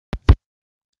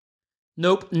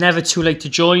Nope, never too late to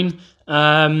join.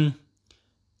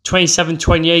 27,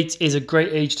 28 is a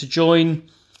great age to join.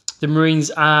 The Marines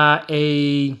are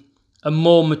a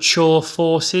more mature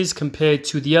forces compared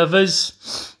to the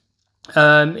others.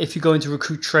 If you go into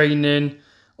recruit training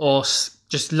or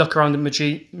just look around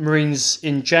the Marines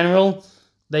in general,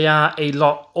 they are a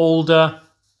lot older.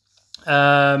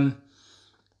 They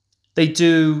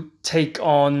do take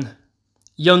on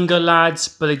younger lads,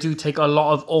 but they do take a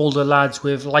lot of older lads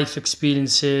with life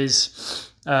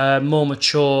experiences, more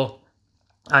mature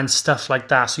and stuff like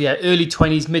that. So yeah, early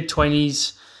 20s, mid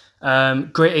 20s,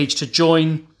 great age to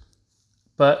join.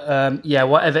 But yeah,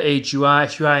 whatever age you are,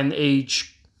 if you are in the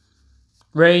age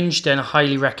range, then I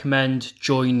highly recommend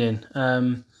joining.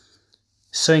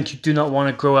 Something you do not want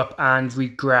to grow up and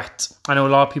regret. I know a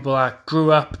lot of people that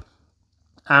grew up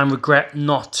and regret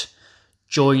not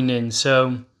joining.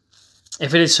 So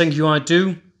if it is something you want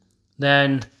to do,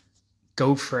 then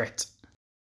go for it.